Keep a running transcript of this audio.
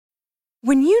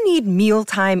When you need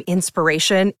mealtime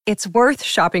inspiration, it's worth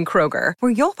shopping Kroger,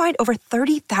 where you'll find over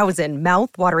 30,000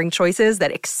 mouth-watering choices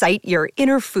that excite your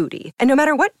inner foodie. And no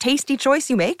matter what tasty choice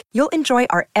you make, you'll enjoy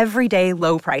our everyday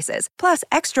low prices, plus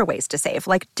extra ways to save,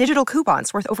 like digital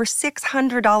coupons worth over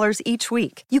 $600 each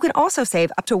week. You can also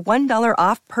save up to $1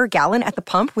 off per gallon at the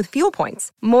pump with fuel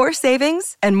points. More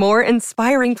savings and more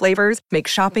inspiring flavors make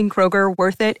shopping Kroger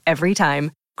worth it every time.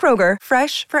 Kroger,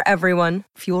 fresh for everyone.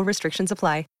 Fuel restrictions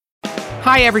apply.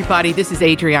 Hi, everybody. This is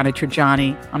Adriana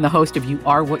Trajani. I'm the host of You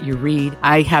Are What You Read.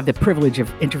 I have the privilege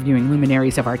of interviewing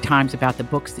luminaries of our times about the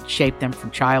books that shaped them from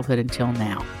childhood until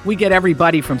now. We get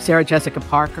everybody from Sarah Jessica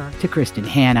Parker to Kristen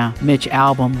Hanna, Mitch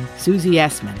Albom, Susie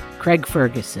Essman, Craig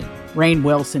Ferguson, Rainn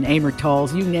Wilson, Amor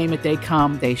Tolls, you name it, they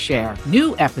come, they share.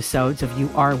 New episodes of You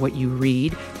Are What You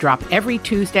Read drop every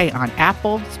Tuesday on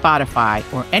Apple, Spotify,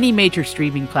 or any major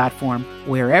streaming platform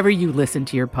wherever you listen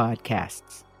to your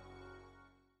podcasts.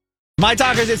 My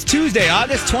Talkers, it's Tuesday,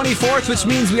 August 24th, which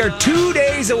means we are 2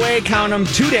 days away, count them,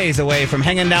 2 days away from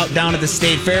hanging out down at the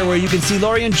State Fair where you can see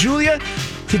Lori and Julia.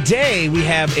 Today, we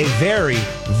have a very,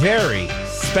 very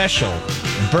special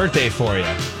birthday for you.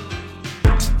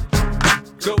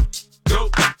 Go, go,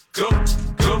 go,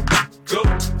 go, go,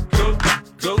 go,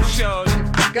 go, shorty.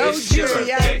 Go,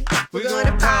 Julia. We're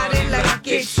gonna party like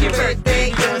it's your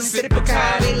birthday. Gonna sip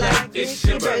Bacardi like it's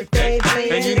your birthday.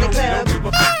 Playing in the club.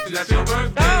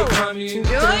 Oh,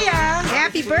 Julia,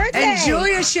 happy birthday. And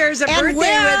Julia shares a birthday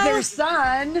with her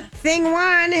son. Thing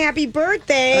one, happy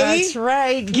birthday. That's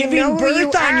right. Giving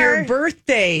birth on your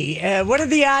birthday. What are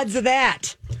the odds of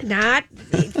that? Not,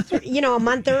 a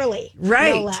month early.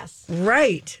 Right. No less.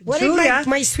 Right. What Julia, did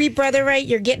my sweet brother write?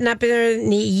 You're getting up in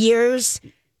the years.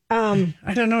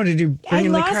 I don't know. Did you bring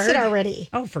in the card? I lost it already.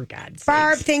 Oh, for God's sake.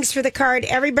 Barb, thanks for the card.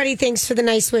 Everybody, thanks for the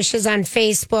nice wishes on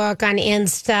Facebook, on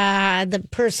Insta, the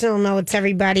personal notes,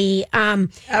 everybody. The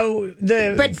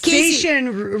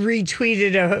station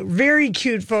retweeted a very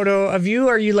cute photo of you.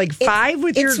 Are you like five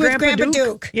with your Grandpa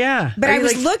Duke? Yeah. But I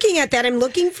was looking at that. I'm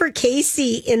looking for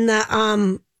Casey in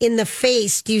the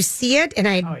face. Do you see it? And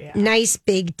I had nice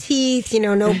big teeth,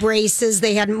 no braces.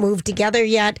 They hadn't moved together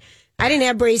yet. I didn't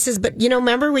have braces, but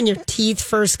remember when your teeth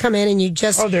first come in and you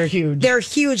just... Oh, they're huge. They're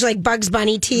huge, like Bugs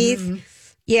Bunny teeth. Mm-hmm.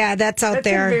 Yeah, that's there. That's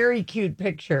a very cute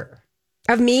picture.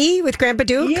 Of me with Grandpa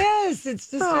Duke? Yes, it's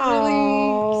just a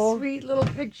really sweet little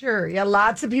picture. Yeah,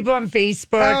 lots of people on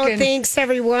Facebook. Oh, thanks,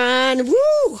 everyone.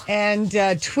 Woo! And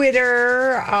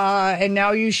Twitter. And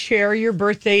now you share your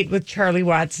birth date with Charlie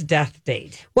Watts' death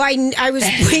date. Well, I was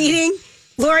waiting...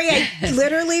 Lori, I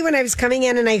literally, when I was coming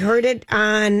in and I heard it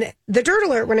on the Dirt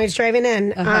Alert when I was driving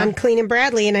in on Clean and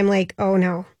Bradley, and I'm like, oh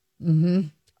no. Mm-hmm.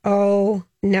 Oh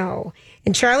no.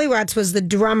 And Charlie Watts was the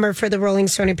drummer for the Rolling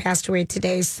Stone who passed away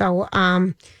today. So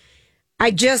I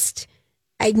just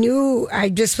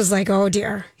was like, oh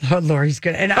dear. Oh, Lori's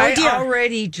good. And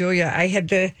Julia, I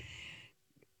had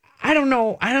I don't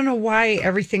know why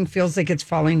everything feels like it's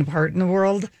falling apart in the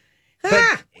world.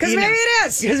 Because maybe it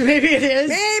is. Because maybe it is.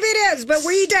 Maybe it is, but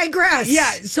we digress.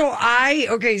 Yeah, so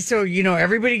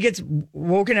everybody gets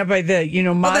woken up by the,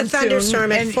 monsoon. The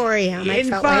thunderstorm at 4 a.m. And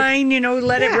fine,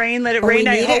 let it rain, let it rain.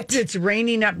 I hope it's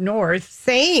raining up north.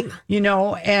 Same.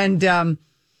 And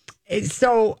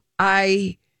so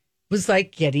I was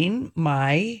like getting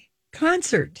my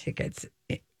concert tickets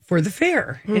for the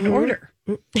fair in order.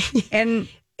 And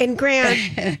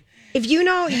Grant...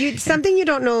 If something you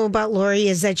don't know about Lori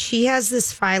is that she has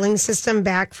this filing system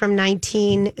back from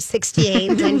 1968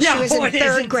 when she was in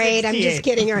third grade. 68. I'm just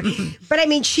kidding her. But I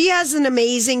mean, she has an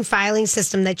amazing filing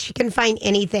system that she can find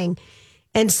anything.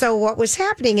 And so what was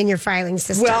happening in your filing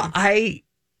system? Well, She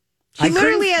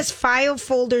literally has file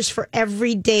folders for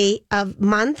every day of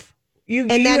month.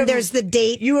 There's the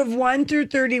date. You have 1 through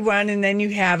 31, and then you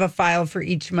have a file for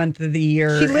each month of the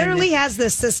year. She literally has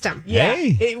this system. Yeah.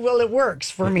 Hey. It works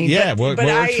for me. Yeah, what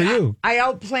works for you? I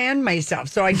outplan myself.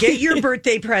 So I get your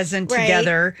birthday present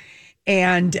together,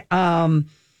 and, so I'm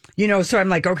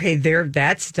like, okay,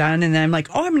 that's done. And then I'm like,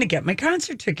 I'm going to get my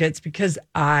concert tickets because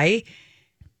I...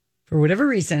 for whatever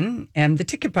reason, am the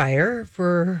ticket buyer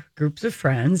for groups of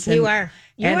friends. You are.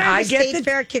 I get the State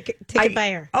Fair ticket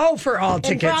buyer. Oh, for all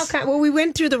tickets. We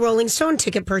went through the Rolling Stone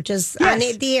ticket purchase on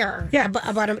the air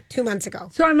about 2 months ago.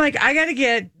 So I'm like, I got to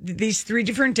get these 3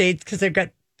 different dates because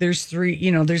there's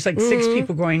 3, there's like 6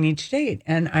 people going each date.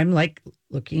 And I'm like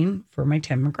looking for my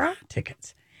Tim McGraw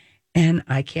tickets. And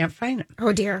I can't find them.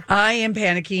 Oh, dear. I am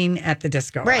panicking at the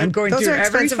disco. Right. I'm going through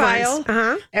every file.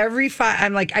 Ones. Every file.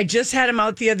 I'm like, I just had them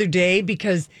out the other day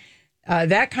because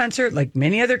that concert, like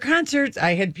many other concerts,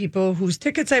 I had people whose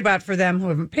tickets I bought for them who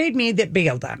haven't paid me that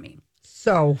bailed on me.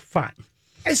 So fun.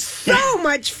 So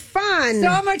much fun.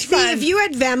 So much fun. See, if you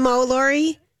had Venmo,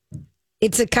 Lori,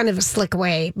 it's a kind of a slick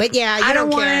way. But yeah, you I don't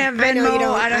want want to have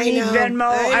Venmo. I don't need know.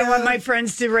 Venmo. I know. want my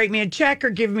friends to write me a check or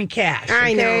give me cash.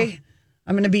 I okay? know.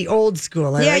 I'm going to be old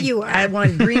school. Yeah, you are. I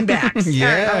want greenbacks.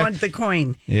 Yeah. I want the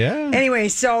coin. Yeah. Anyway,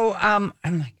 so I'm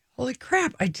like, holy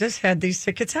crap! I just had these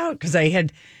tickets out because I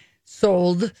had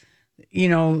sold. I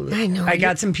know. I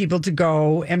got some people to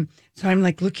go, and so I'm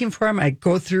like looking for them. I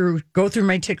go through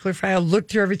my tickler file, look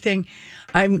through everything.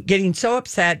 I'm getting so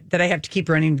upset that I have to keep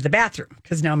running to the bathroom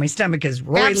because now my stomach is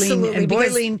roiling Absolutely, and because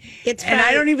boiling, it's and I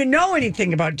probably- don't even know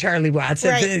anything about Charlie Watts.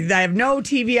 Right. I have no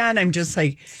TV on. I'm just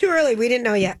like, It's too early. We didn't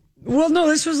know yet. well, no,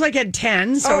 this was like at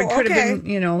 10, so it could okay. have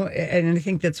been, and I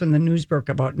think that's when the news broke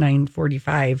about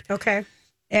 9:45. Okay.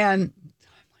 And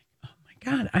I'm like, oh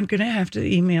my God, I'm going to have to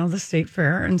email the State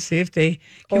Fair and see if they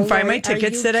can find Lori, my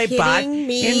tickets are that I you bought kidding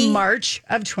me? in March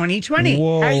of 2020.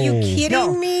 Whoa. Are you kidding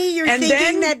No. me? You're And thinking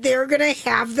then- that they're going to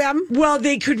have them? Well,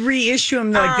 they could reissue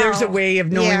them. Like, there's a way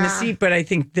of knowing the yeah. seat, but I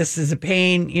think this is a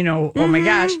pain, oh my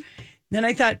gosh. Then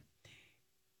I thought,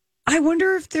 I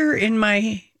wonder if they're in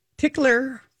my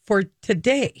tickler for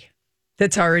today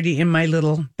that's already in my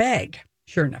little bag.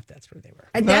 Sure enough, that's where they were.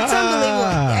 That's unbelievable.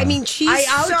 I mean, I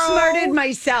outsmarted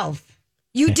myself.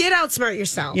 You did outsmart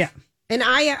yourself. Yeah. And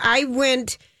I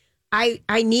went, I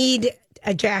need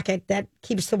a jacket that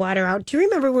keeps the water out. Do you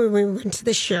remember when we went to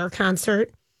the Cher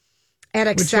concert at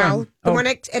Excel? one? The Oh. one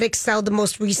at Excel, the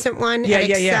most recent one Yeah, at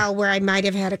yeah, Excel, yeah. where I might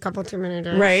have had a couple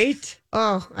 2-minute. Right?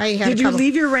 Oh, I had Did a you couple.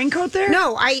 leave your raincoat there?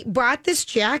 No, I bought this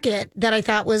jacket that I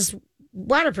thought was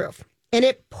waterproof, and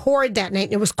it poured that night,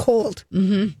 and it was cold.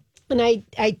 Mm-hmm. And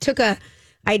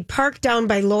I'd parked down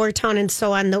by Lower Town, and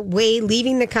so on the way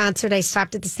leaving the concert, I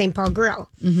stopped at the St. Paul Grill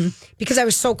because I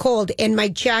was so cold, and my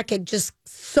jacket just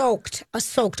soaked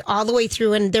all the way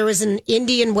through. And there was an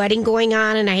Indian wedding going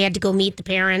on, and I had to go meet the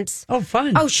parents. Oh,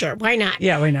 fun. Oh, sure. Why not?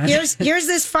 Yeah, why not? Here's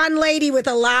this fun lady with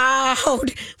a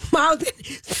loud mouth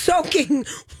soaking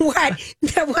wet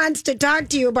that wants to talk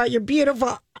to you about your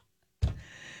beautiful,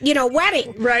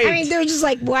 wedding. Right. I mean, they were just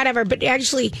like, whatever. But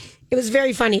actually, it was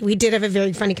very funny. We did have a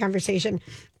very funny conversation.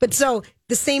 But so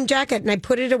the same jacket, and I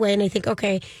put it away, and I think,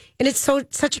 okay. And it's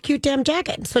such a cute damn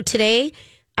jacket. So today,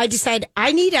 I decided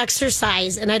I need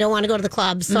exercise, and I don't want to go to the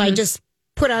club. So I just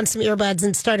put on some earbuds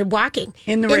and started walking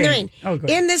In the rain. Oh, good.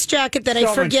 in this jacket that So I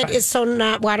much forget fun. is so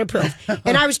not waterproof.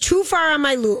 And I was too far on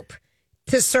my loop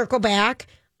to circle back.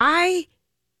 I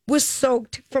was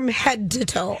soaked from head to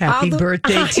toe. Happy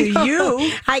birthday I to know.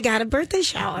 you. I got a birthday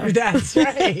shower. That's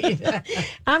right.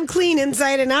 I'm clean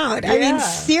inside and out. I Yeah. mean,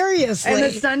 seriously. And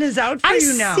the sun is out for I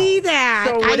you now. see that.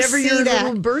 So I whatever see your that.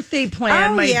 little birthday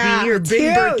plan Oh, might yeah. be, your It's big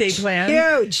huge. birthday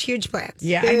plan. Huge plans.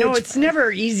 Yeah, I know Huge it's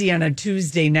never easy on a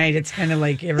Tuesday night. It's kind of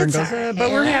like everyone It's goes, all right.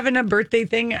 but we're having a birthday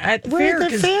thing at the We're fair. at the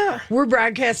 'cause fair. We're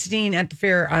broadcasting at the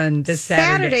fair on this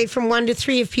Saturday from 1 to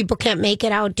 3 if people can't make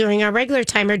it out during our regular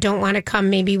time or don't want to come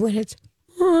maybe when it's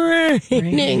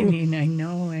raining. I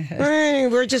know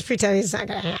it. We're just pretending it's not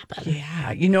going to happen.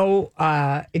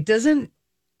 Yeah, it doesn't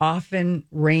often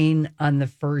rain on the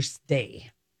first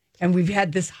day. And we've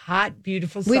had this hot,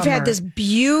 beautiful summer. We've had this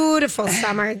beautiful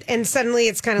summer, and suddenly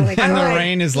it's kind of like, And the oh,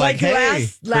 rain is like, hey,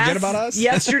 forget about us.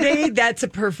 Yesterday, that's a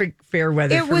perfect fair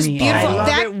weather It for was me. beautiful. I love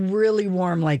That- it really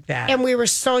warm like that. And we were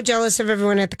so jealous of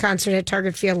everyone at the concert at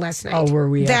Target Field last night. Oh, were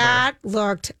we ever. That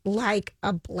looked like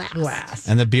a blast. Glass.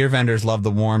 And the beer vendors love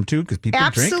the warm too because people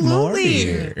drink more Absolutely.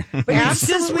 beer. But it's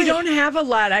just, we don't have a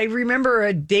lot. I remember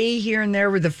a day here and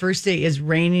there where the first day is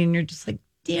raining and you're just like,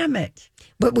 damn it.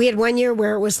 But we had one year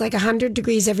where it was like 100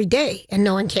 degrees every day, and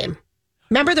no one came.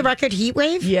 Remember the record heat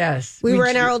wave? Yes. We were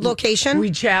in our old location. We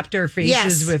chapped our faces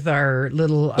Yes. with our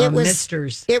little It was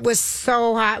misters. It was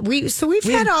so hot. We've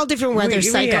had all different weather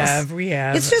cycles. We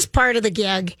have. It's just part of the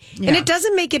gig, and Yeah. it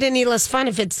doesn't make it any less fun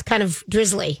if it's kind of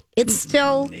drizzly. It's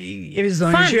still. As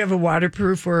long fun. as you have a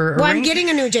waterproof or a Well, I'm rain-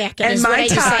 getting a new jacket. And Is what my I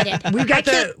top, decided.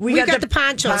 we got the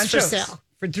ponchos for sale,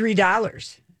 for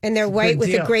 $3. and they're white with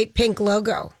deal. a great pink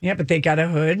logo. Yeah, but they got a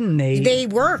hood and they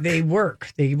work. They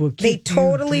work. They will keep They you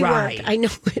totally dry. work. I know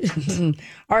it.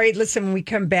 All right, listen, when we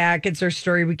come back, it's our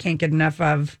story we can't get enough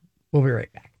of. We'll be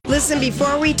right back. Listen,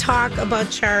 before we talk about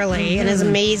Charlie and his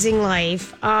amazing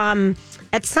life,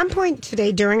 at some point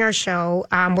today during our show,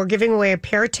 we're giving away a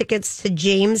pair of tickets to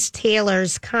James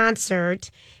Taylor's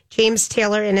concert. James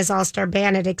Taylor and his all-star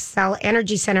band at Excel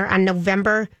Energy Center on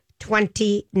November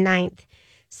 29th.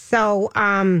 So,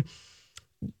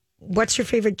 what's your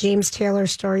favorite James Taylor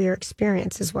story or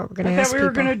experience is what we're going to I ask thought we were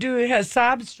people. going to do a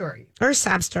sob story. Or a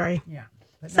sob story. Yeah.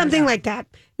 Something like that.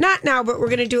 Not now, but we're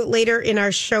going to do it later in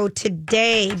our show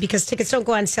today because tickets don't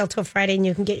go on sale till Friday and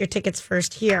you can get your tickets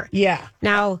first here. Yeah.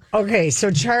 Now, okay, so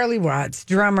Charlie Watts,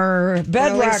 drummer,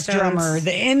 bedrock drummer,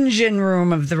 the engine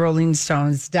room of the Rolling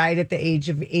Stones, died at the age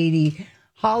of 80.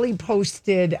 Holly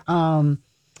posted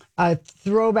a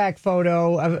throwback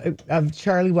photo of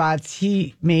Charlie Watts.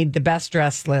 He made the best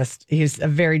dressed list. He's a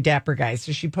very dapper guy.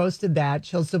 So she posted that.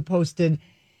 She also posted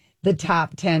the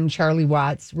top 10 Charlie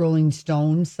Watts Rolling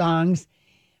Stones songs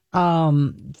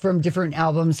from different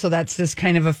albums. So that's just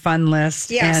kind of a fun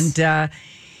list. Yes. And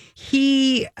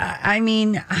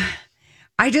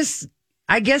I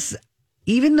guess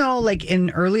even though like in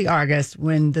early August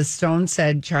when the Stones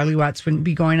said Charlie Watts wouldn't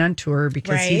be going on tour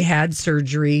because he had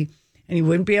surgery and he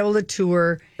wouldn't be able to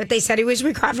tour. But they said he was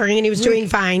recovering and he was doing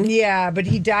fine. Yeah, but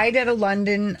he died at a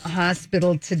London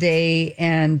hospital today,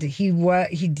 and he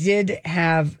did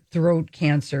have throat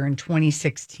cancer in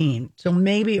 2016. So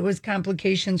maybe it was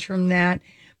complications from that,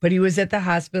 but he was at the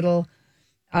hospital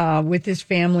with his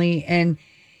family, and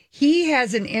he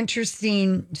has an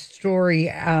interesting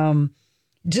story,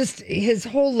 just his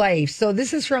whole life. So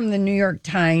this is from the New York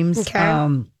Times.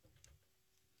 Okay.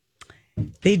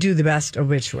 They do the best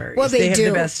obituaries. Well, they have do.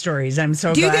 the best stories. I'm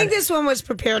so Do you glad. think this one was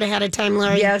prepared ahead of time,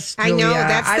 Larry? Yes, I know. Julia.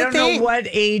 That's the I don't thing. know what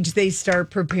age they start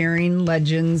preparing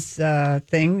Legends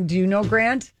thing. Do you know,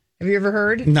 Grant? Have you ever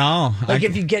heard? No. Like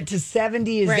if you get to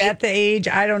 70, is Right. that the age?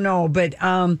 I don't know. But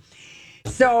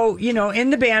so, you know,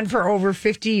 in the band for over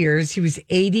 50 years, he was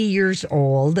 80 years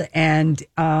old, and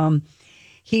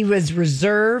he was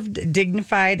reserved,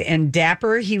 dignified, and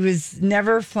dapper. He was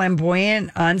never flamboyant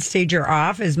on stage or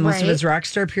off, as most of his rock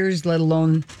star peers, let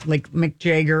alone like Mick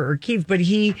Jagger or Keith. But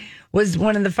he was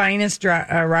one of the finest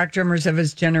rock drummers of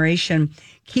his generation.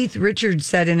 Keith Richards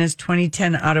said in his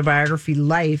 2010 autobiography,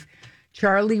 Life,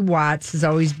 Charlie Watts has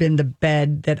always been the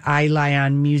bed that I lie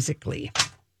on musically.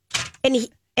 Which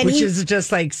is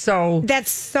just like so.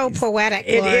 That's so poetic.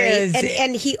 It Lori. is.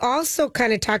 And he also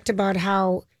kind of talked about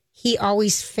how he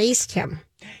always faced him.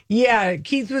 Yeah,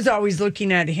 Keith was always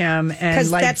looking at him, and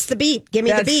Because like, that's the beat. Give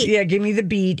me the beat. Yeah, give me the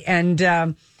beat. And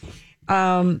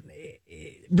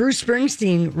Bruce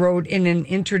Springsteen wrote in an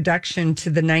introduction to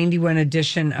the 91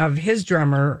 edition of his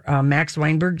drummer, Max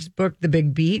Weinberg's book, The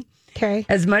Big Beat. Okay.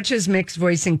 As much as Mick's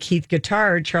voice and Keith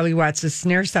guitar, Charlie Watts'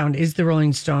 snare sound is the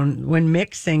Rolling Stone. When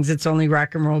Mick sings, it's only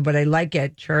rock and roll, but I like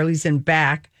it. Charlie's in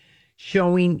back,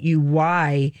 showing you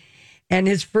why. And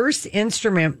his first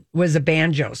instrument was a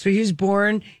banjo. So he was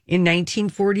born in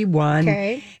 1941.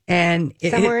 Okay. And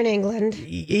Somewhere in England.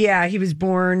 Yeah, he was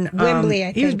born Wembley, I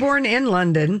think. He was born in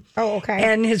London. Oh,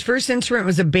 okay. And his first instrument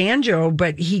was a banjo,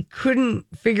 but he couldn't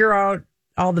figure out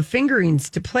all the fingerings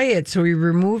to play it. So he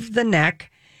removed the neck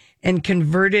and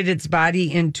converted its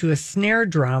body into a snare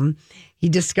drum. He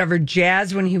discovered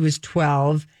jazz when he was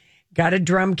 12, got a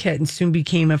drum kit, and soon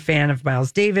became a fan of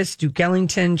Miles Davis, Duke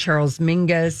Ellington, Charles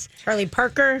Mingus. Charlie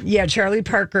Parker. Yeah, Charlie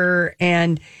Parker.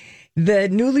 And the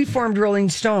newly formed Rolling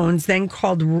Stones, then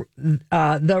called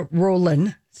the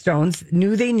Rolling Stones,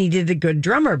 knew they needed a good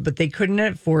drummer, but they couldn't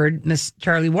afford Miss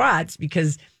Charlie Watts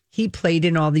because he played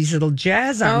in all these little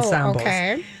jazz ensembles. Oh,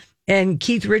 okay. And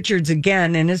Keith Richards,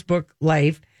 again, in his book,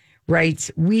 Life, writes,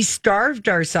 we starved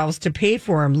ourselves to pay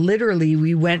for him. Literally,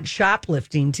 we went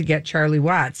shoplifting to get Charlie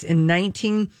Watts. In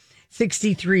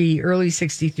 1963, early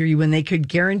 63, when they could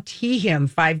guarantee him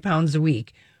 £5 a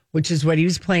week, which is what he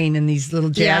was playing in these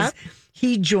little jazz,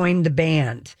 he joined the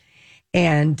band.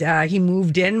 And he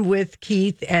moved in with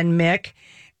Keith and Mick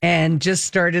and just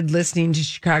started listening to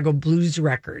Chicago blues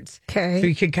records. Okay. So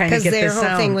he could kind of get the because their whole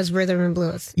sound. thing was rhythm and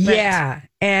blues. Yeah.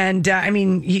 And I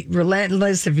mean,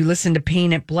 Relentless, if you listen to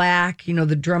Paint It Black, you know,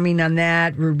 the drumming on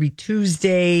that, Ruby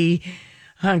Tuesday,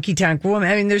 Honky Tonk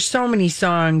Woman. I mean, there's so many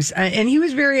songs. And he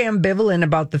was very ambivalent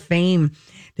about the fame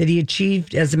that he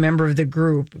achieved as a member of the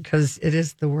group because it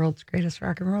is the world's greatest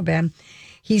rock and roll band.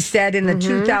 He said in the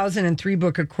 2003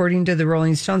 book, according to the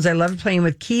Rolling Stones, I loved playing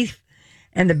with Keith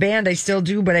and the band. I still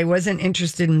do, but I wasn't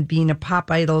interested in being a pop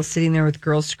idol sitting there with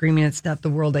girls screaming, it's not the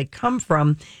world I come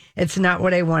from. It's not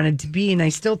what I wanted to be. And I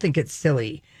still think it's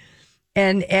silly.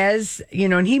 And as, you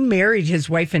know, and he married his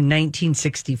wife in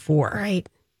 1964. Right.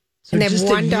 So And they have just a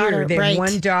one year. daughter, They have right.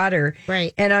 one daughter.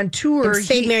 Right. And on tour, And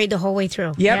stayed married the whole way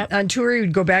through. Yep. On tour, he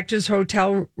would go back to his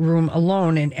hotel room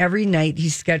alone, and every night he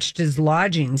sketched his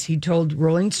lodgings. He told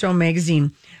Rolling Stone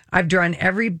magazine, I've drawn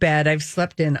every bed I've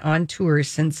slept in on tour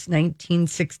since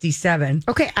 1967.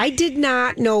 Okay, I did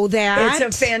not know that.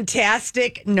 It's a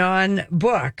fantastic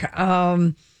non-book.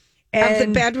 of the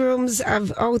bedrooms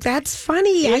of, that's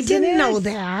funny. I didn't know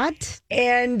that.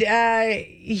 And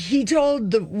he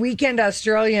told the Weekend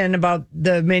Australian about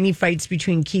the many fights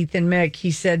between Keith and Mick.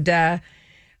 He said,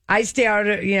 I stay out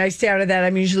of that.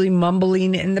 I'm usually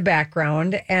mumbling in the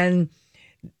background. And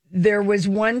there was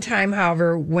one time,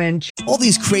 however, when... All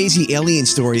these crazy alien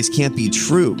stories can't be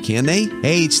true, can they?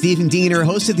 Hey, it's Stephen Diener,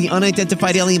 host of the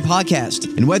Unidentified Alien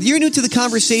Podcast. And whether you're new to the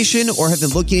conversation or have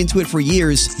been looking into it for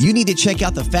years, you need to check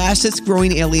out the fastest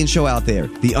growing alien show out there,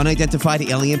 the Unidentified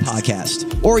Alien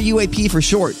Podcast, or UAP for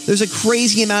short. There's a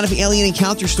crazy amount of alien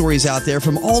encounter stories out there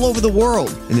from all over the world.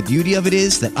 And the beauty of it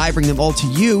is that I bring them all to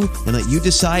you and let you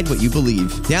decide what you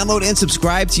believe. Download and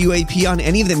subscribe to UAP on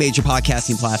any of the major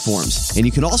podcasting platforms. And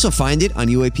you can also find it on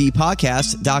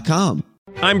UAPpodcast.com.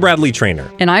 I'm Bradley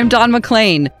Trainer. And I'm Don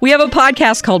McClain. We have a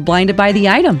podcast called Blinded by the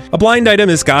Item. A blind item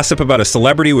is gossip about a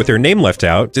celebrity with their name left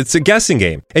out. It's a guessing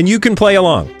game, and you can play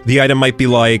along. The item might be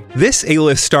like, this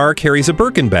A-list star carries a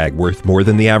Birkin bag worth more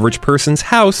than the average person's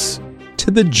house to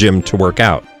the gym to work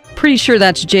out. Pretty sure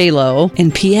that's J-Lo.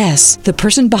 And P.S. the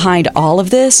person behind all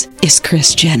of this is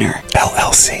Kris Jenner,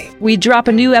 LLC. We drop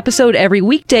a new episode every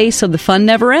weekday so the fun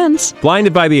never ends.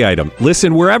 Blinded by the Item.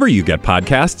 Listen wherever you get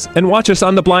podcasts and watch us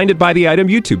on the Blinded by the Item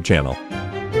YouTube channel.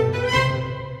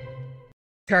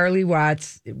 Charlie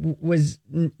Watts was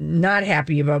not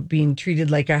happy about being treated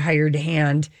like a hired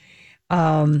hand.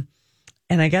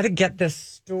 And I got to get this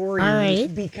story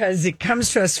because it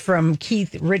comes to us from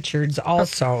Keith Richards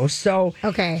also. So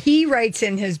he writes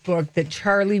in his book that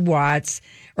Charlie Watts,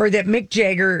 or that Mick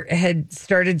Jagger had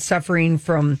started suffering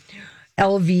from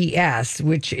LVS,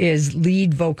 which is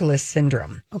lead vocalist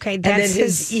syndrome. Okay, and that's that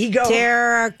his ego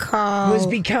was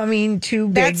becoming too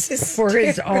big for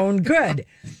his own good.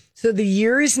 So the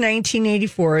year is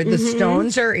 1984. The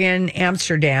Stones are in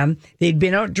Amsterdam. They'd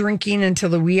been out drinking until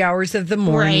the wee hours of the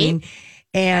morning. Right.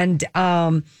 And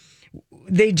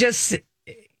they just,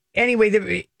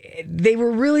 anyway, they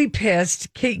were really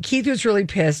pissed. Keith was really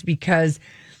pissed because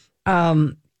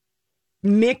Mick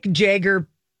Jagger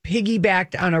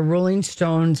piggybacked on a Rolling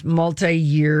Stones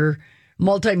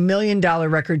multi-million-dollar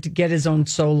record to get his own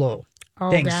solo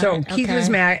thing. So Keith was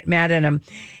mad at him.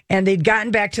 And they'd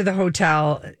gotten back to the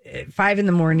hotel at 5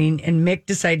 a.m, and Mick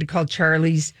decided to call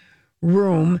Charlie's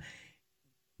room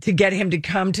to get him to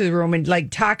come to the room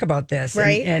and talk about this.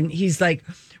 Right. And he's like,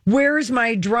 where's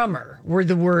my drummer? Were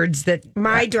the words that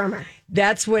my drummer.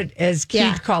 That's what, as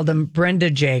Keith called him, Brenda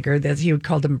Jagger, that he would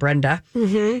called him Brenda,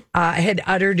 had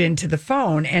uttered into the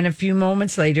phone. And a few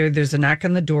moments later, there's a knock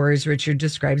on the door, as Richard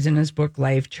describes in his book,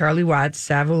 Life. Charlie Watts,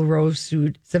 Savile Row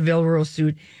suit,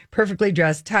 perfectly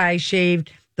dressed, tie,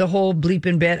 shaved, the whole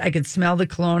bleeping bit. I could smell the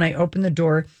cologne. I opened the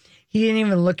door. He didn't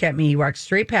even look at me. He walked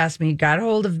straight past me, got a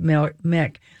hold of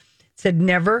Mick, said,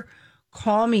 never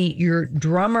call me your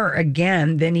drummer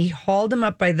again. Then he hauled him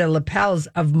up by the lapels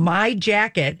of my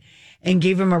jacket and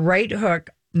gave him a right hook.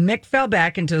 Mick fell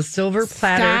back into a silver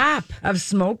platter of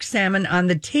smoked salmon on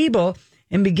the table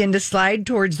and began to slide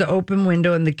towards the open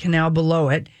window in the canal below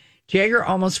it. Jagger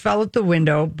almost fell out the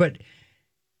window, but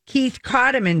Keith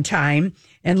caught him in time.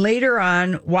 And later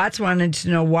on, Watts wanted to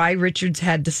know why Richards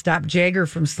had to stop Jagger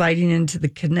from sliding into the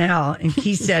canal. And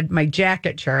he said, my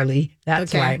jacket, Charlie.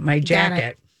 That's why, my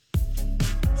jacket.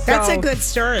 That's a good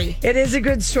story. It is a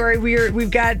good story. We've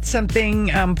got something.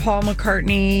 Paul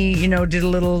McCartney, did a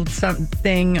little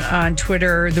something on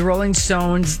Twitter. The Rolling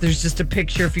Stones. There's just a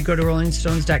picture, if you go to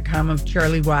rollingstones.com, of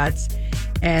Charlie Watts.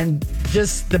 And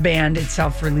just the band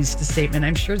itself released a statement.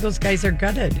 I'm sure those guys are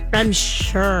gutted. I'm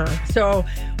sure. So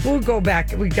we'll go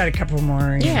back. We've got a couple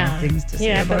more things to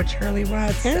say about Charlie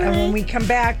Watts when we come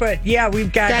back. But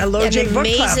we've got a LoJ book club.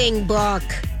 Amazing book.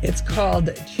 It's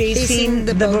called Chasing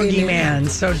the Boogeyman.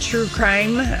 So true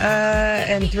crime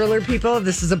and thriller people,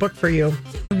 this is a book for you.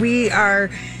 We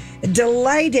are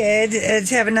delighted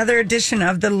to have another edition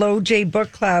of the LoJ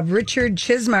Book Club. Richard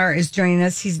Chizmar is joining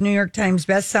us. He's New York Times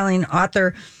bestselling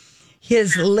author.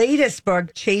 His latest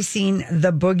book, Chasing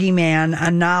the Boogeyman,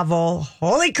 a novel.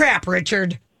 Holy crap,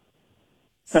 Richard.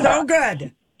 So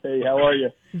good. Hey, how are you?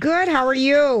 Good. How are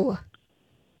you?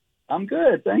 I'm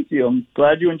good. Thank you. I'm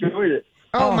glad you enjoyed it.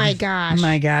 Oh, my gosh.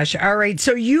 My gosh. All right.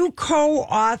 So you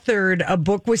co-authored a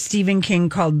book with Stephen King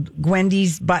called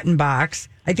Gwendy's Button Box.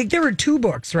 I think there were 2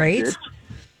 books, right?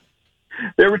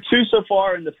 There were 2 so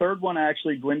far, and the third one,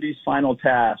 actually, Gwendy's Final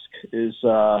Task, is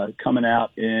coming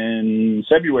out in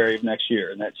February of next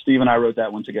year. And that Steve and I wrote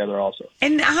that one together also.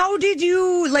 And how did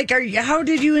you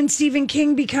and Stephen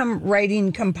King become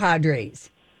writing compadres?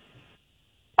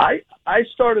 I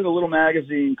started a little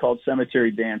magazine called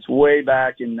Cemetery Dance way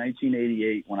back in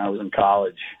 1988 when I was in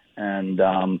college. And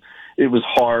it was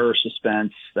horror,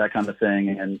 suspense, that kind of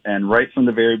thing. And right from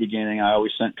the very beginning, I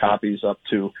always sent copies up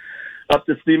to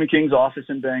Stephen King's office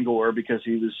in Bangor because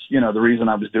he was, the reason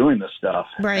I was doing this stuff.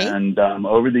 Right. And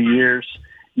over the years,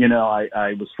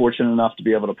 I was fortunate enough to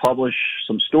be able to publish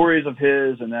some stories of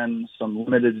his and then some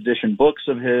limited edition books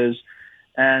of his.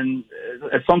 And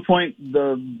at some point,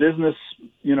 the business,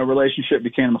 relationship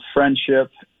became a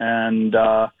friendship. And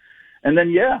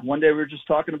then, one day we were just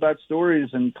talking about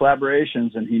stories and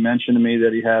collaborations, and he mentioned to me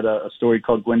that he had a story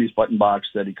called Gwendy's Button Box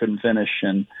that he couldn't finish,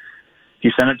 and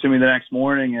he sent it to me the next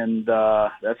morning, and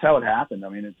that's how it happened. I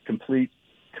mean, it's complete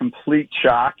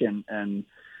shock, and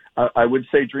I would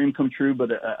say dream come true,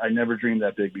 but I never dreamed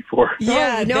that big before.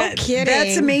 Yeah, no kidding.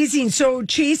 That's amazing. So,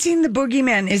 Chasing the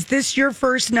Boogeyman, is this your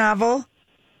first novel?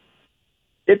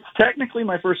 It's technically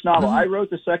my first novel. I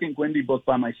wrote the second Gwendy book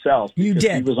by myself. You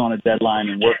did. He was on a deadline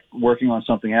and working on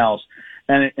something else,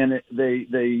 they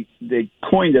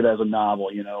coined it as a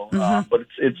novel, but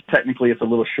it's technically a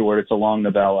little short. It's a long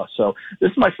novella. So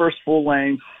this is my first full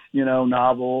length,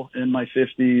 novel in my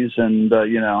 50s, and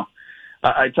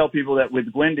I tell people that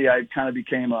with Gwendy, I kind of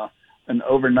became an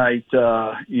overnight,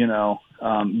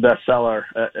 bestseller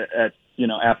at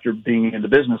after being in the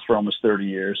business for almost 30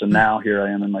 years. And now here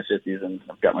I am in my 50s, and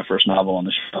I've got my first novel on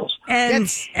the shelves. And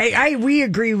we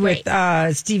agree with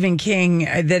Stephen King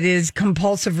that is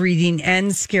compulsive reading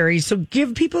and scary. So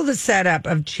give people the setup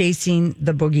of Chasing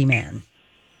the Boogeyman.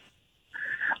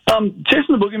 Chasing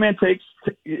the Boogeyman takes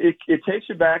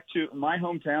you back to my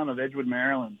hometown of Edgewood,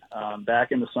 Maryland,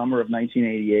 back in the summer of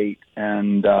 1988.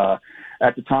 And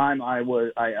at the time, I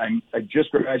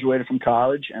just graduated from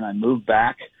college, and I moved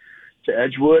back to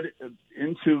Edgewood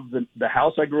into the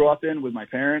house I grew up in with my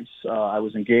parents. I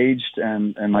was engaged,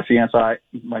 and my fiance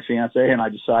and I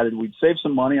decided we'd save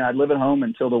some money, and I'd live at home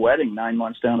until the wedding 9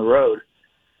 months down the road.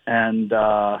 And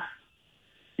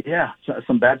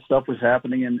some bad stuff was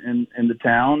happening in the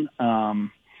town,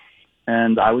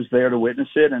 and I was there to witness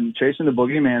it. And Chasing the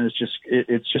Boogeyman is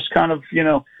it's just kind of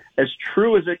as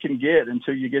true as it can get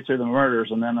until you get to the murders,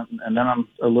 and then I'm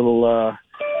a little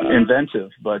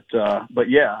inventive, but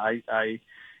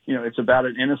it's about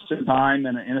an innocent time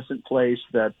and an innocent place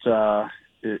that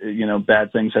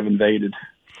bad things have invaded.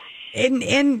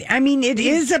 And I mean, it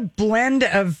is a blend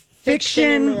of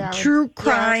fiction, true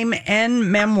crime,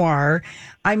 and memoir.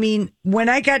 I mean, when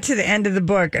I got to the end of the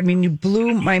book, I mean, you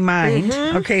blew my mind.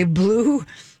 Okay, blew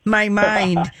my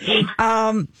mind.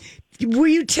 Will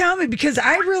you tell me, because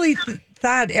I really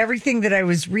thought everything that I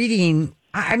was reading,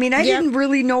 I mean, I didn't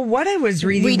really know what I was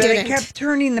reading, I kept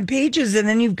turning the pages, and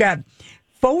then you've got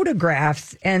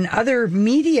photographs and other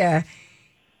media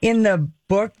in the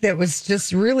book that was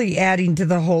just really adding to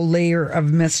the whole layer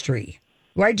of mystery.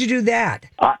 Why'd you do that?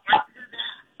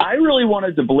 I really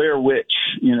wanted to Blair Witch,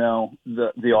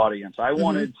 the audience. I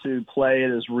wanted to play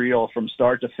it as real from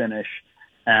start to finish.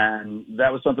 And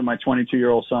that was something my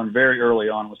 22-year-old son very early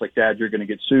on was like, Dad, you're going to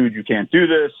get sued. You can't do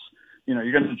this.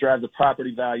 You're going to drive the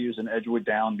property values in Edgewood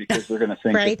down because they're going to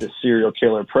think that this serial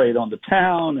killer preyed on the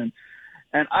town.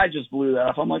 And I just blew that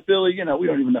off. I'm like, Billy, we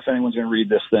don't even know if anyone's going to read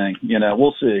this thing.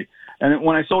 We'll see. And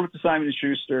when I sold it to Simon &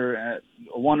 Schuster,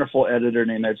 a wonderful editor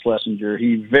named Ed Schlesinger,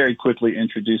 he very quickly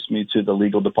introduced me to the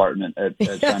legal department at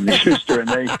Simon & Schuster. And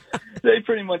they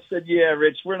pretty much said, yeah,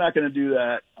 Rich, we're not going to do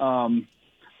that.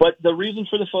 But the reason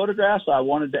for the photographs, I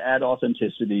wanted to add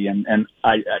authenticity, and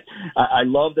I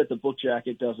love that the book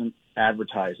jacket doesn't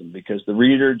advertise them, because the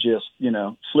reader just,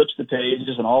 flips the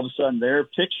pages, and all of a sudden there are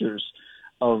pictures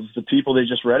of the people they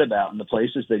just read about and the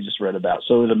places they just read about.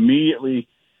 So it immediately,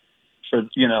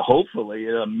 hopefully,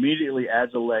 it immediately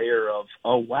adds a layer of,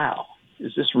 oh, wow,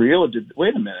 is this real?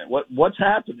 Wait a minute, what's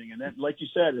happening? And then, like you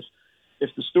said, if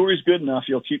the story's good enough,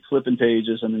 you'll keep flipping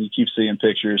pages, and then you keep seeing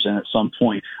pictures. And at some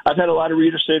point, I've had a lot of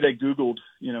readers say they Googled,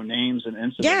 names and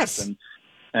incidents,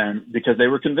 and because they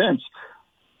were convinced.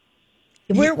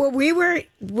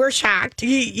 We're shocked.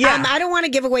 Yeah. I don't want to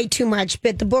give away too much,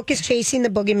 but the book is Chasing the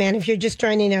Boogeyman. If you're just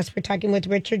joining us, we're talking with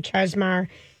Richard Chazmar.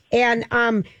 And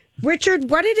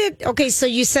Richard, so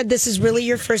you said this is really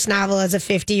your first novel as a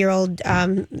 50-year-old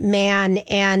man,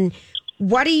 and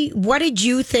what did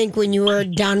you think when you were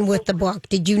done with the book?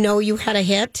 Did you know you had a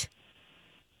hit?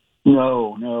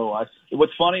 No.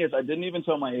 What's funny is I didn't even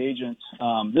tell my agent.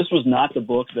 This was not the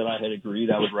book that I had agreed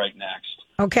I would write next.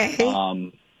 Okay.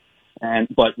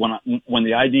 But when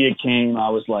the idea came, I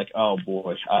was like, oh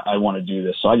boy, I want to do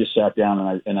this. So I just sat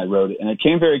down and I wrote it, and it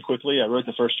came very quickly. I wrote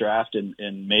the first draft in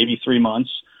maybe 3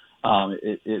 months.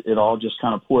 It all just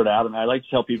kind of poured out, and I like to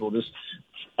tell people this.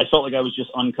 I felt like I was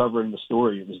just uncovering the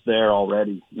story. It was there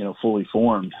already, fully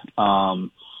formed.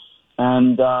 And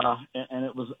And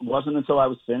it wasn't until I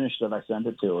was finished that I sent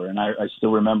it to her. And I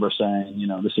still remember saying, you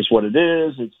know, this is what it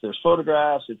is. There's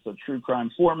photographs. It's a true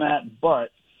crime format, but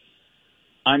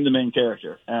I'm the main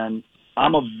character. And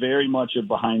I'm very much a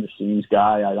behind the scenes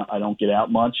guy. I don't get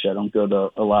out much. I don't go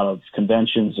to a lot of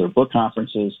conventions or book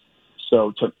conferences.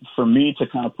 So for me to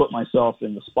kind of put myself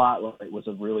in the spotlight was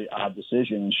a really odd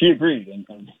decision. And she agreed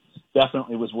and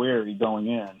definitely was wary going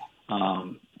in.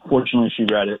 Fortunately, she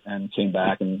read it and came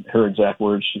back, and her exact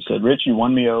words, she said, "Rich, you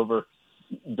won me over.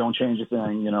 Don't change a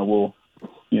thing. We'll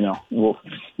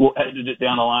edit it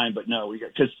down the line." But no,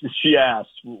 because she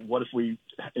asked, what if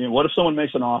someone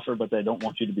makes an offer, but they don't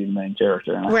want you to be the main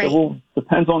character? And I said, well,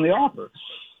 depends on the offer.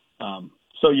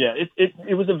 So yeah,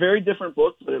 it was a very different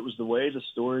book, but it was the way the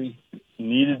story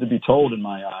needed to be told in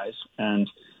my eyes. And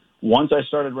once I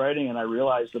started writing and I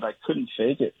realized that I couldn't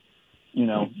fake it,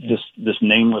 this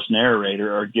nameless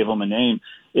narrator or give him a name.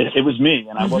 It was me,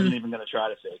 and I wasn't even going to try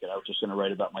to fake it. I was just going to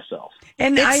write about myself.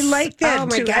 And I like that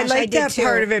too. Gosh, I like that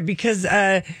part of it because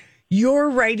you're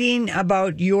writing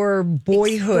about your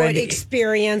boyhood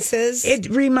experiences. It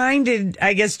reminded,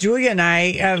 I guess, Julia and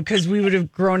I, because we would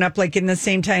have grown up like in the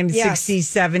same time, 60s,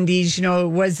 70s. It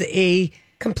was a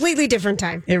completely different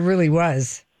time. It really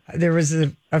was. There was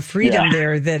a freedom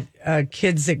there that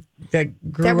kids that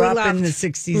grew up in the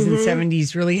 60s and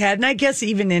 70s really had. And I guess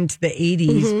even into the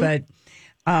 80s. But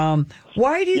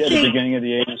why do you think... the beginning of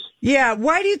the 80s. Yeah.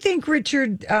 Why do you think,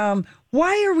 Richard,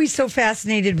 why are we so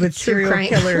fascinated with serial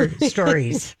killer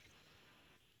stories?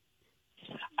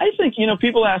 I think,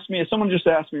 people ask me, someone just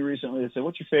asked me recently, they said,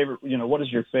 what's your favorite, what is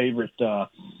your favorite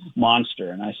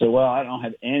monster? And I said, well, I don't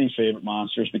have any favorite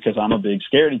monsters because I'm a big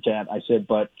scaredy cat. I said,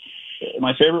 but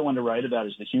my favorite one to write about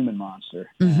is the human monster.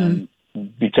 And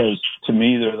because to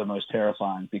me, they're the most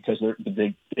terrifying because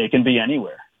they can be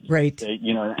anywhere. Right.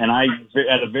 And I,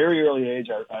 at a very early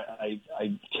age,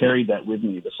 I carried that with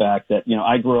me. The fact that,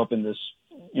 I grew up in this,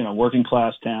 working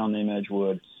class town named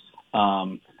Edgewood.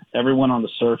 Everyone on the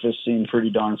surface seemed pretty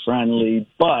darn friendly,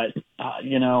 but,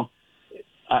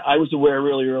 I was aware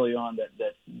really early on that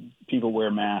people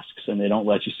wear masks and they don't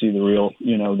let you see the real,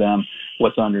 them,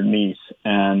 what's underneath.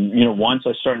 And, once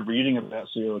I started reading about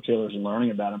serial killers and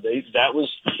learning about them, that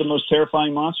was the most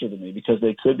terrifying monster to me because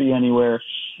they could be anywhere.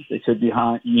 They could be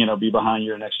behind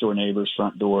your next door neighbor's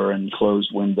front door and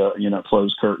closed window,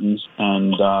 closed curtains.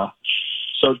 And,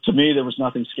 so to me, there was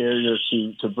nothing scarier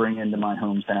to bring into my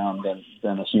hometown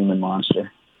than a human monster.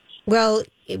 Well,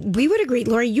 we would agree,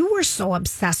 Lori. You were so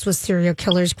obsessed with serial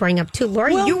killers growing up too,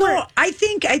 Lori. Well, I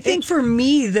think for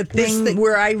me the thing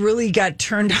where I really got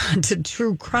turned on to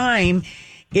true crime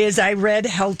is I read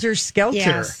Helter Skelter.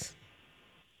 Yes.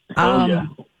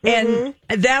 And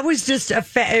that was just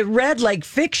it read like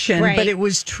fiction, but it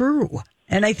was true.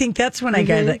 And I think that's when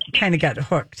I kind of got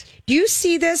hooked. Do you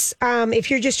see this?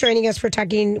 If you're just joining us, we're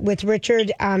talking with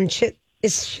Richard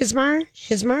Chizmar.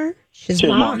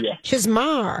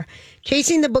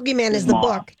 Chasing the Boogeyman is the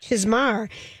book. Chizmar.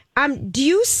 Do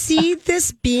you see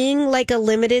this being like a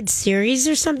limited series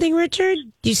or something, Richard?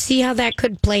 Do you see how that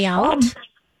could play out?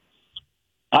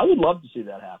 I would love to see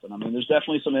that happen. I mean, there's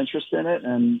definitely some interest in it,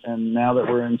 and now that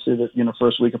we're into the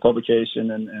first week of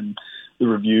publication, and the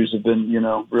reviews have been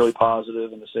really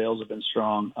positive, and the sales have been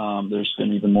strong. There's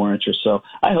been even more interest, so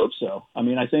I hope so. I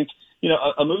mean, I think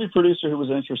a movie producer who was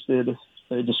interested,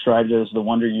 they described it as the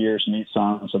Wonder Years meet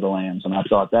Silence of the Lambs, and I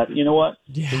thought that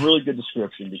it's a really good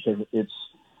description because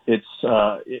in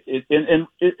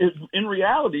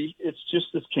reality, it's just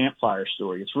this campfire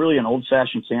story. It's really an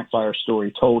old-fashioned campfire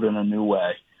story told in a new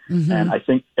way. And I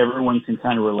think everyone can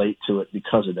kind of relate to it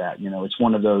because of that. It's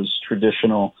one of those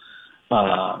traditional,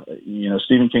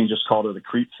 Stephen King just called it a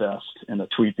creep fest in a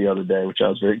tweet the other day, which I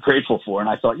was very grateful for. And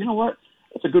I thought, you know what?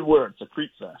 It's a good word. It's a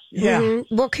creep fest. Yeah.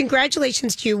 Well,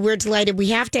 congratulations to you. We're delighted. We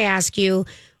have to ask you,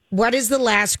 what is the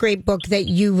last great book that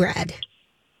you read?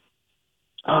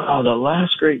 Oh, the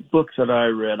last great book that I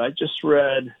read. I just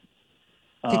read,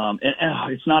 and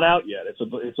it's not out yet. It's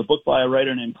a book by a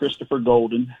writer named Christopher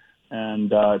Golden,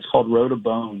 and it's called Road of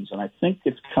Bones. And I think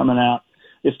it's coming out.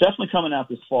 It's definitely coming out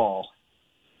this fall.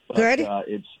 But, good.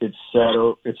 It's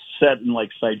set in like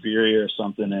Siberia or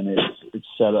something, and it's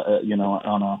set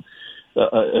on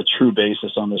a true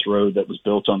basis on this road that was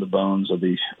built on the bones of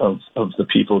the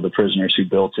people, the prisoners who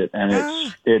built it, and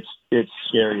it's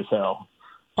scary as hell.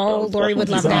 Oh, so Lori would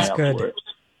love that. Good.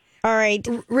 All right,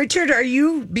 Richard, are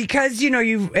you, because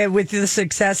you with the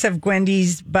success of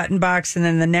Gwendy's Button Box and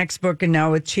then the next book, and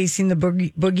now with Chasing the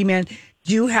Boogeyman,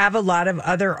 do you have a lot of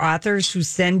other authors who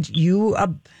send you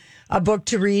a book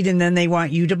to read and then they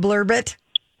want you to blurb it?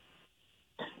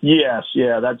 Yes,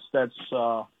 yeah, that's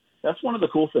that's one of the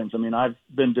cool things. I mean, I've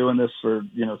been doing this for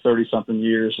 30 something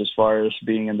years as far as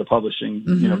being in the publishing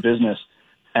business,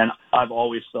 and I've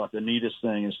always thought the neatest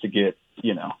thing is to get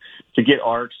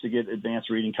ARCs, to get advanced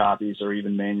reading copies, or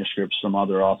even manuscripts from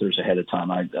other authors ahead of time.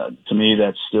 To me,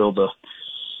 that's still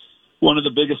one of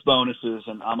the biggest bonuses,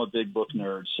 and I'm a big book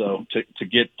nerd. So to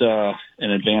get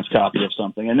an advanced copy of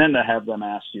something, and then to have them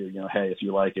ask you, hey, if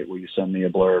you like it, will you send me a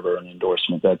blurb or an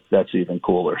endorsement? That's even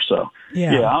cooler. So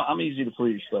yeah, I'm easy to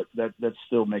please, but that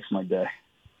still makes my day.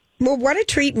 Well, what a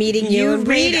treat meeting you and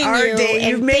reading our you. day.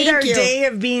 You've made our you. day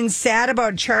of being sad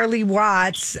about Charlie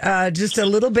Watts just a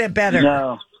little bit better.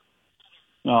 No,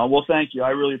 well, thank you.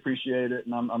 I really appreciate it,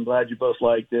 and I'm glad you both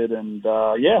liked it. And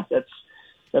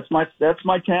that's my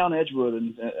town, Edgewood,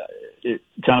 and it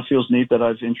kind of feels neat that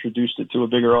I've introduced it to a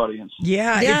bigger audience.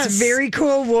 Yeah, yes. It's very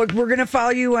cool. We're going to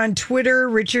follow you on Twitter,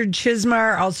 Richard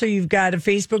Chismar. Also, you've got a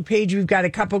Facebook page. We've got a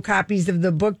couple copies of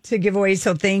the book to give away.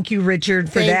 So thank you,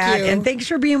 Richard, for that. You. And thanks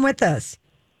for being with us.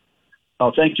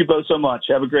 Oh, thank you both so much.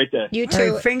 Have a great day. You too.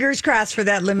 All right, fingers crossed for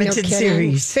that limited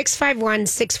series.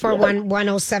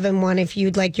 651-641-1071 if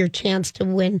you'd like your chance to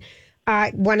win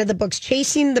one of the books.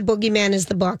 Chasing the Boogeyman is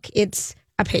the book. It's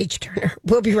a page turner.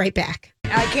 We'll be right back.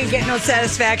 I can't get no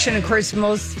satisfaction. Of course,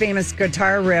 most famous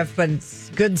guitar riff, but it's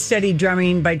good, steady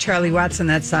drumming by Charlie Watts on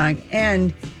that song.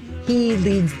 And he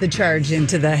leads the charge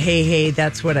into the "Hey, hey,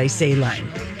 that's what I say" line.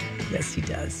 Yes, he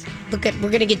does. We're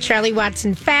going to get Charlie Watts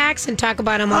in facts and talk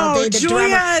about him all day. The Julia,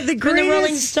 drummer the from the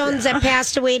Rolling Stones that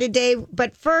passed away today.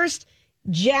 But first,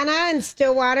 Jenna in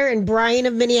Stillwater and Brian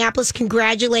of Minneapolis,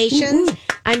 congratulations.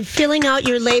 I'm filling out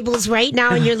your labels right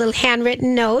now in your little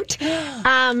handwritten note.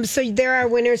 So there are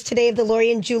winners today of the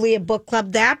Lori and Julia Book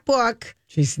Club. That book.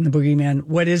 Chasing the Boogeyman.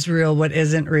 What is real? What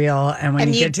isn't real? And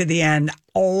when you get to the end,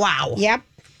 oh, wow. Yep.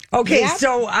 Okay,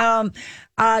 so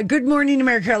Good Morning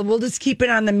America. We'll just keep it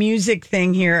on the music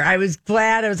thing here. I was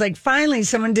glad. I was like, finally,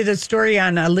 someone did a story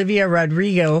on Olivia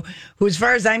Rodrigo, who, as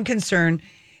far as I'm concerned,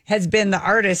 has been the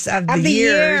artist of the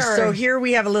year. So here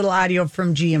we have a little audio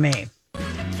from GMA.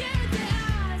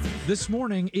 This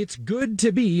morning, it's good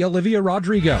to be Olivia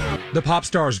Rodrigo. The pop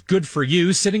star's Good For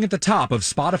You sitting at the top of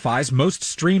Spotify's most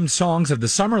streamed songs of the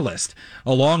summer list,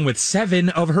 along with 7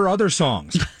 of her other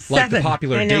songs, like the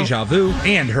popular Deja Vu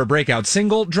and her breakout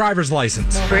single, Driver's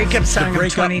License. Breakup song the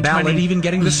breakup ballad even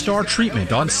getting the star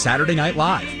treatment on Saturday Night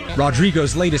Live.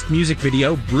 Rodrigo's latest music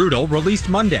video, Brutal, released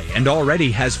Monday and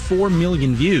already has 4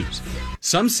 million views.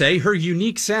 Some say her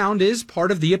unique sound is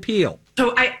part of the appeal.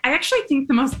 So I actually think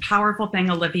the most powerful thing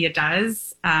Olivia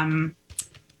does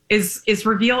is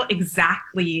reveal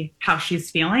exactly how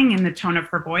she's feeling in the tone of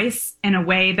her voice in a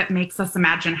way that makes us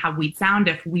imagine how we'd sound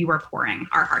if we were pouring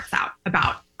our hearts out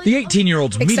about. The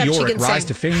 18-year-old's meteoric rise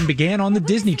to fame began on the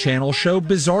Disney Channel show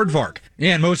Bizaardvark,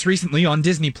 and most recently on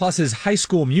Disney Plus's High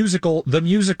School Musical,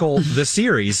 The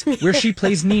Series, where she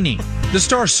plays Nini. The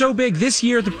star's so big this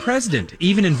year, the president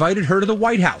even invited her to the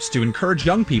White House to encourage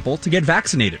young people to get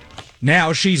vaccinated.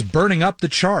 Now she's burning up the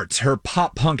charts, her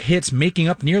pop-punk hits making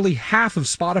up nearly half of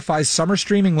Spotify's summer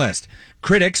streaming list.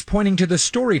 Critics pointing to the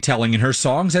storytelling in her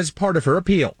songs as part of her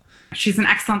appeal. She's an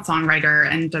excellent songwriter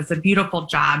and does a beautiful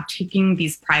job taking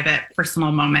these private,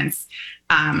 personal moments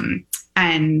and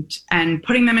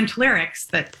putting them into lyrics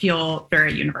that feel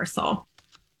very universal.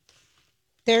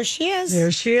 There she is.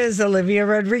 There she is, Olivia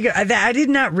Rodrigo. I did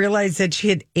not realize that she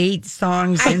had 8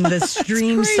 songs in the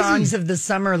stream songs of the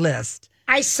summer list.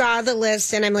 I saw the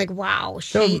list and I'm like, wow.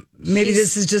 So maybe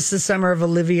this is just the summer of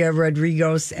Olivia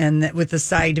Rodrigo and with the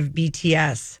side of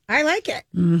BTS. I like it.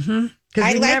 Mm-hmm.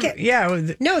 I like it. Yeah.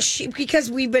 No, because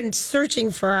we've been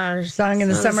searching for our song in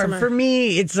the summer. For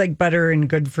me, it's like Butter and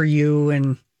Good For You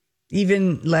and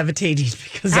even Levitating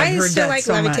because I've heard that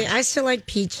so much. I still like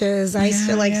Peaches. I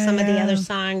still like some of the other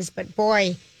songs. But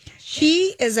boy,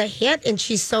 she is a hit and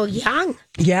she's so young.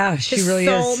 Yeah, she really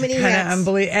is. So many hits.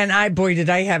 Unbelievable. And did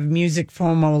I have music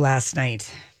FOMO last night.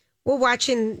 Well,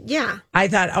 watching, yeah. I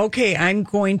thought, okay, I'm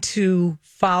going to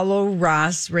follow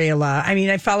Ross Raihala. I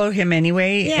mean, I follow him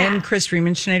anyway, and Chris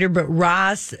Riemenschneider, but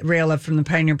Ross Raihala from the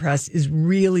Pioneer Press is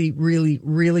really, really,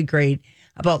 really great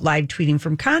about live tweeting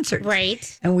from concerts.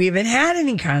 Right. And we haven't had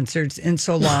any concerts in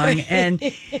so long.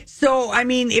 And so, I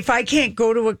mean, if I can't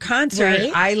go to a concert,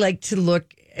 I like to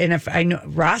look, and if I know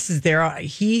Ross is there,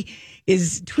 he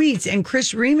is tweets, and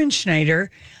Chris Riemenschneider,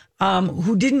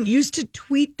 who didn't used to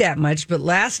tweet that much, but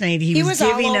last night he was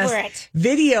giving us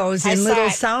videos in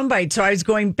little sound bites. So I was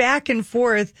going back and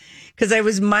forth because I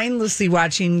was mindlessly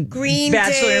watching Green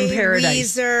Bachelor Day, in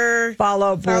Paradise, Weezer, Fall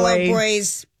Out Boy. Fall Out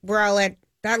Boys. We're all at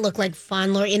That looked like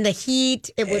fun, Lori. In the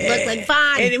heat, it would look like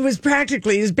fun. And it was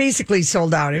basically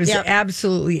sold out. It was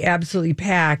absolutely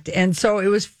packed. And so it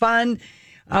was fun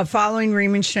following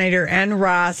Riemann Schneider and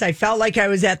Ross. I felt like I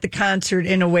was at the concert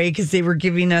in a way because they were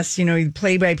giving us,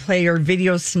 play-by-play or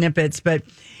video snippets. But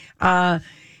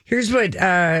here's what,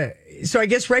 so I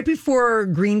guess right before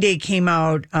Green Day came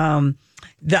out,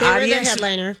 the they audience, were the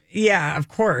headliner. Yeah, of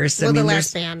course. Well, the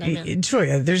last band, I mean.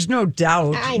 Julia, there's no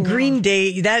doubt. I know. Green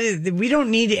Day, we don't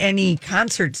need any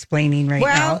concert explaining now.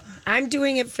 Well, I'm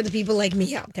doing it for the people like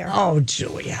me out there. Oh,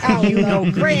 Julia. Oh, you know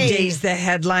Green great. Day's the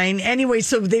headline. Anyway,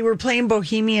 so they were playing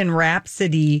Bohemian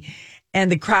Rhapsody,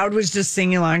 and the crowd was just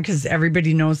singing along because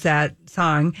everybody knows that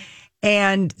song.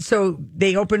 And so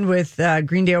they opened with,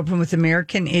 Green Day opened with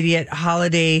American Idiot,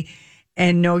 Holiday,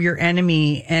 and Know Your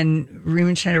Enemy. And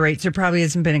Riemann Schneider writes, there probably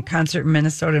hasn't been a concert in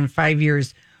Minnesota in 5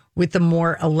 years with the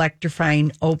more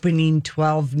electrifying opening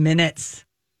 12 minutes.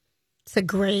 It's a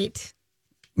great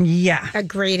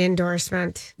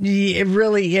endorsement. Yeah, it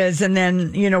really is. And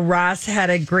then, Ross had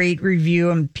a great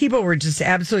review and people were just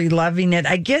absolutely loving it.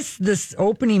 I guess this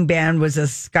opening band was a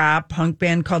ska punk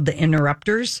band called The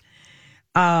Interrupters.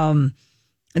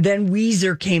 Then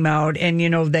Weezer came out, and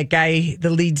that guy, the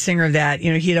lead singer of that,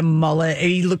 he had a mullet.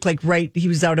 He looked like he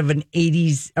was out of an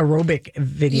 80s aerobic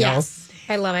video. Yes,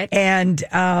 I love it. And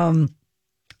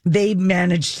they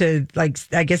managed to, I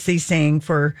guess they sang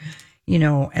for,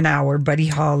 an hour. Buddy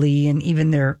Holly, and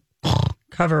even their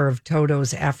cover of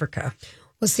Toto's Africa.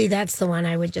 Well, see, that's the one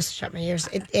I would just shut my ears.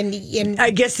 And I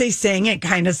guess they sang it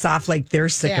kind of soft, like they're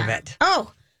sick of it.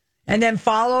 Oh. And then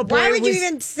Fall Out Boy. Why would you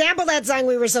even sample that song?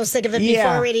 We were so sick of it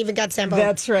before it even got sampled.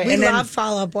 That's right. We love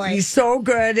Fall Out Boy. He's so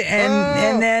good.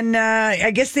 And then I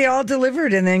guess they all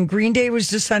delivered. And then Green Day was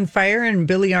just on fire. And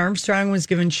Billy Armstrong was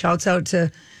giving shout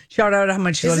out how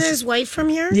much he loves. Is his wife from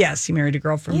here? Yes, he married a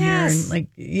girl from here. And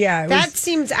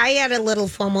seems. I had a little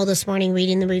FOMO this morning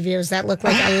reading the reviews. That looked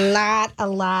like a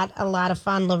lot of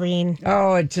fun, Lorene.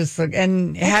 Oh, it just looked.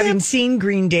 And having seen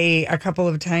Green Day a couple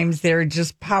of times, they're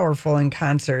just powerful in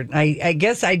concert. I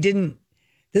guess I didn't.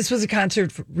 This was a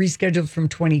concert rescheduled from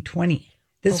 2020.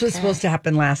 This was supposed to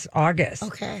happen last August.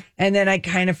 Okay. And then I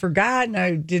kind of forgot, and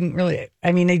I didn't really.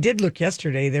 I mean, I did look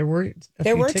yesterday. There were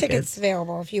tickets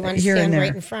available if you want to stand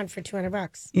right in front for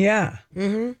 $200. Yeah.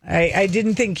 Mm-hmm. I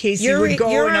didn't think Casey would go.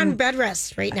 You're on bed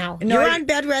rest right now. You're on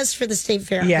bed rest for the State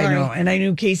Fair. Yeah, Lori. I know. And I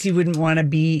knew Casey wouldn't want to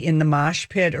be in the mosh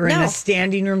pit or in a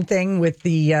standing room thing with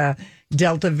the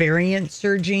Delta variant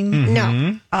surging.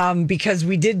 Mm-hmm. No. Because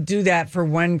we did do that for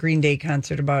one Green Day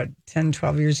concert about 10,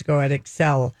 12 years ago at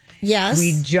Excel. Yes.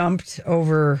 We jumped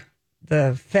over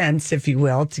the fence, if you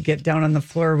will, to get down on the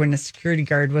floor when a security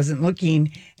guard wasn't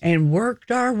looking and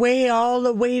worked our way all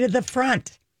the way to the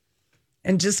front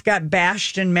and just got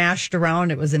bashed and mashed around.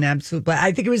 It was an absolute blast.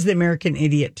 I think it was the American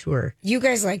Idiot Tour. You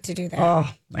guys like to do that. Oh,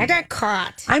 I got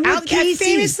caught. I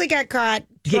famously got caught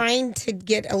trying to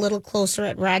get a little closer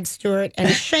at Rod Stewart and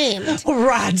shamed.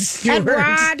 Rod Stewart. At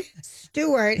Rod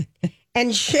Stewart.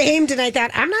 And shamed, and I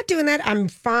thought, I'm not doing that. I'm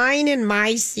fine in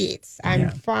my seats. I'm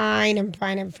fine.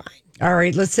 All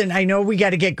right, listen, I know we got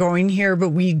to get going here,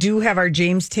 but we do have our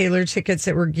James Taylor tickets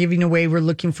that we're giving away. We're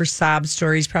looking for sob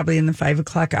stories, probably in the 5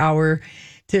 o'clock hour,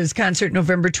 to his concert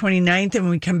November 29th. And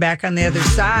when we come back on the other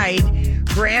side,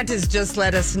 Grant has just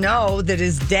let us know that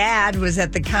his dad was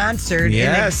at the concert.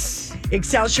 Yes. In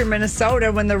Excelsior,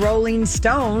 Minnesota, when the Rolling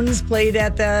Stones played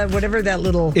at the whatever that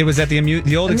little. It was at the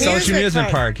old Excelsior Amusement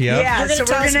Park. Yeah, so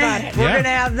we're gonna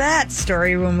have that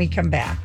story when we come back.